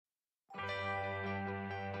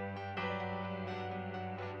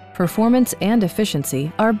Performance and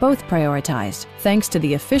efficiency are both prioritized thanks to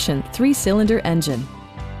the efficient 3-cylinder engine.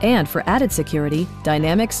 And for added security,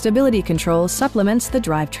 dynamic stability control supplements the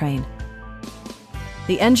drivetrain.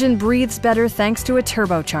 The engine breathes better thanks to a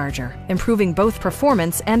turbocharger, improving both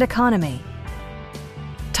performance and economy.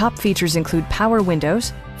 Top features include power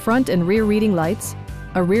windows, front and rear reading lights,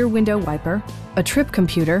 a rear window wiper, a trip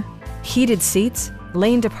computer, heated seats,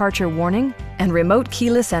 lane departure warning, and remote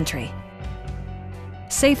keyless entry.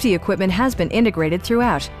 Safety equipment has been integrated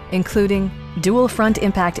throughout, including dual front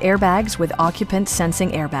impact airbags with occupant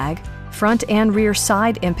sensing airbag, front and rear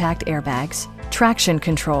side impact airbags, traction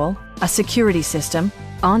control, a security system,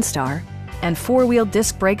 OnStar, and 4-wheel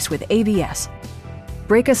disc brakes with ABS.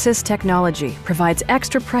 Brake Assist technology provides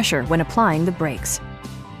extra pressure when applying the brakes.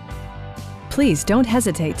 Please don't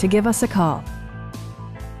hesitate to give us a call.